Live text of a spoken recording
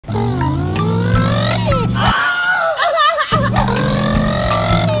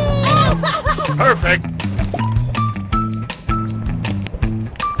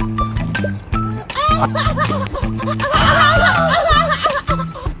Okay,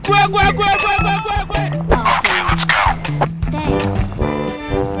 let's go. Thanks.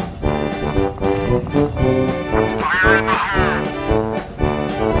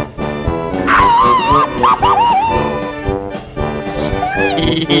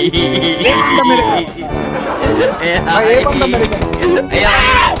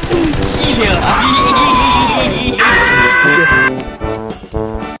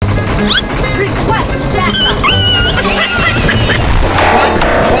 Request backup.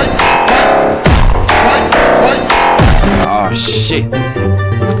 Oh shit.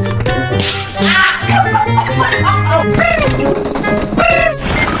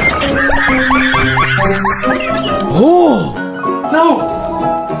 Oh no.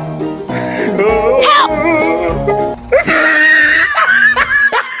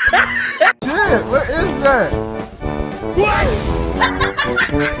 Shit, what is that?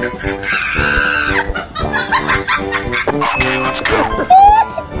 Let's go.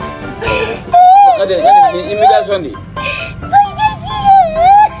 Imitation di.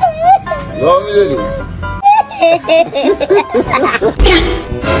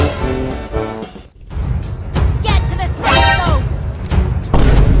 Get to the safe zone.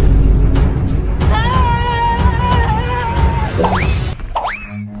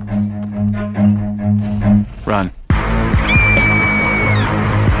 Run.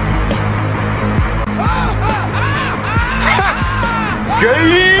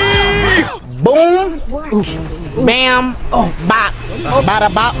 Boom, bam, bop, bada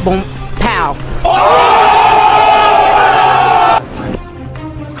bop, boom, pow.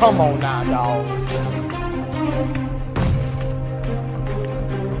 Come on now, dog.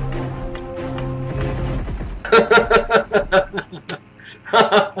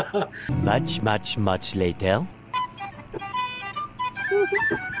 Much later.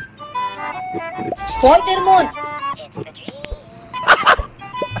 Spider-Man! It's the dream.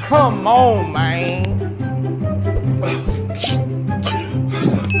 Come on, man.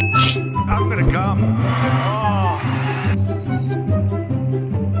 I'm gonna come.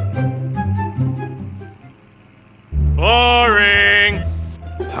 Boring.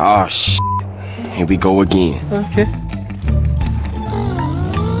 Oh shit. Here we go again. Okay.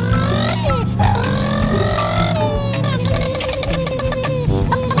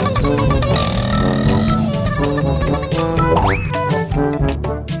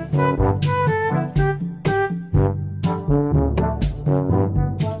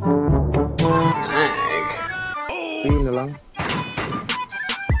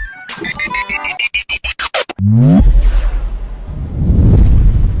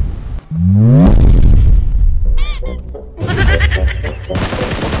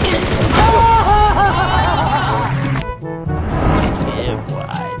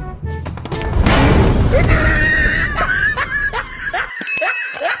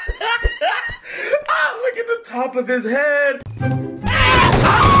 Look at the top of his head.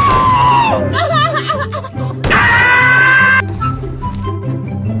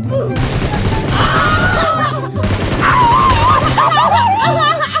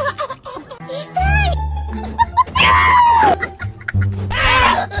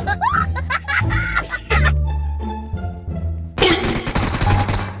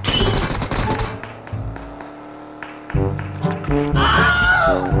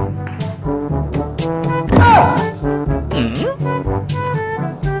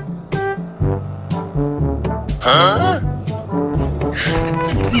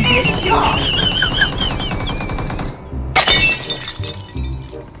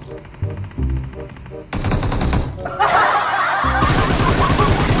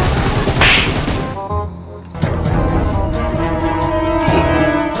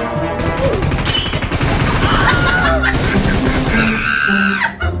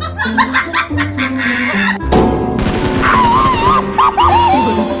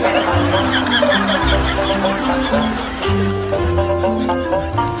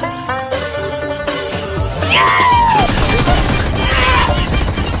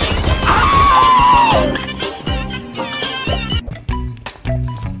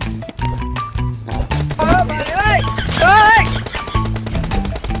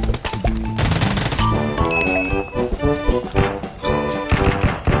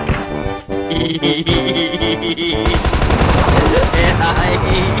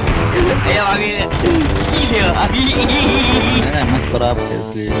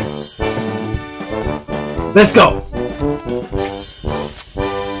 Let's go.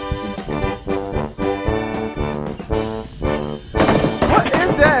 What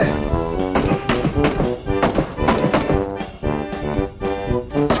is that?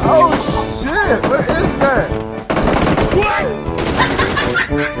 Oh shit! What is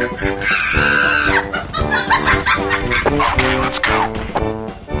Okay.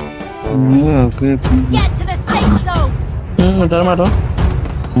 Get to the safe zone. Matar.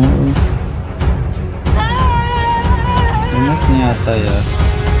 Enak नहीं आता यार.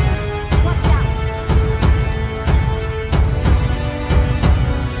 Watch out.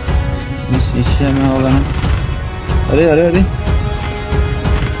 इस Asia में होगा ना. अरे.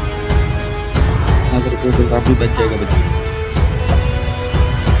 अगर कोई तो काफी बच जाएगा बच्चे.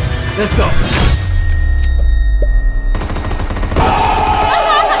 Let's go.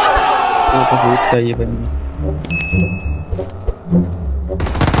 तो बहुत चाहिए बनी.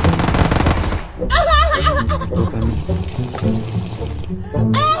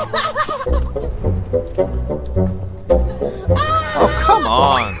 Oh, come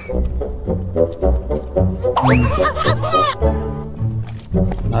on.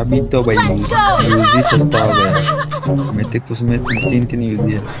 अभी तो भाई Let's go. यूज़ सस्ता हो गया. मैं तो उसमें 3 यूज़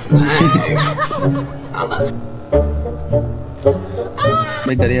दिया.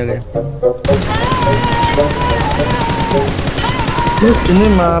 मैं घर ही आ गया.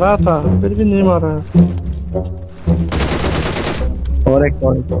 इन्हें मारा था फिर भी नहीं मारा. और एक.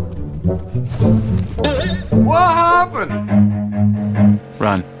 What happened?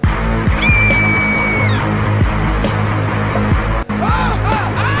 Run.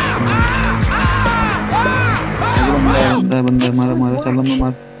 बंदा मारा चलो मैं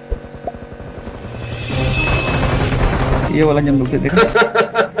मार. ये वाला जंगल से देखा.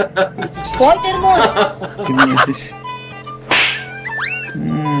 Spawn तेरे मोन. कितनी एसिस.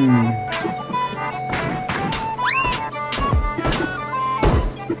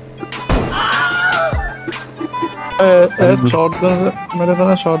 शॉटगन मेरे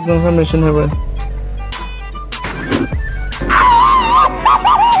पास शॉटगन का मिशन है भाई.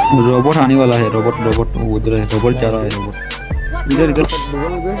 रोबोट आने वाला है. रोबोट उधर है. रोबोट जा रहा है. रोबोट इधर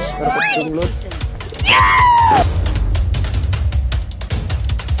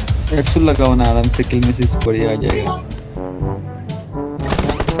एक्शन लगाओ ना. आराम से किल में से बढ़िया आ जाएगा.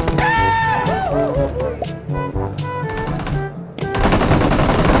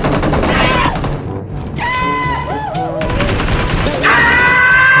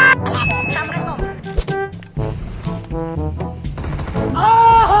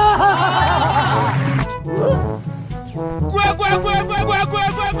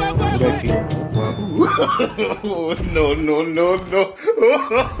 No.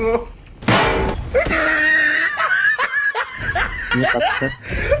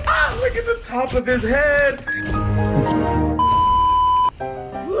 Look at the top of his head.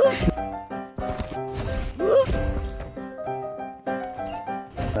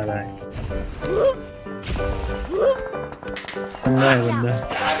 बंदा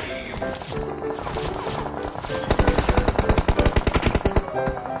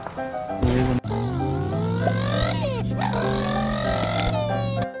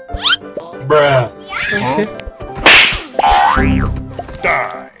Bruh.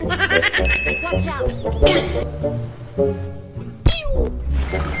 Watch out.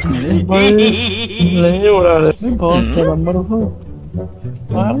 नहीं उड़ा रहे. बहुत नंबर हो.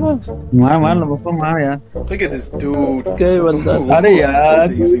 मार लो बप्पा मार यार. Look at this dude. क्या बंदा. अरे यार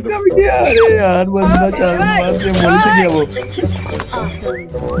बंदा चाल मार के मोली से गया वो. Awesome.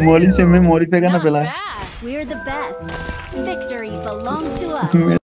 मोली से मैं मोली पे का ना Not पहला. bad. We're the best. Victory belongs to us.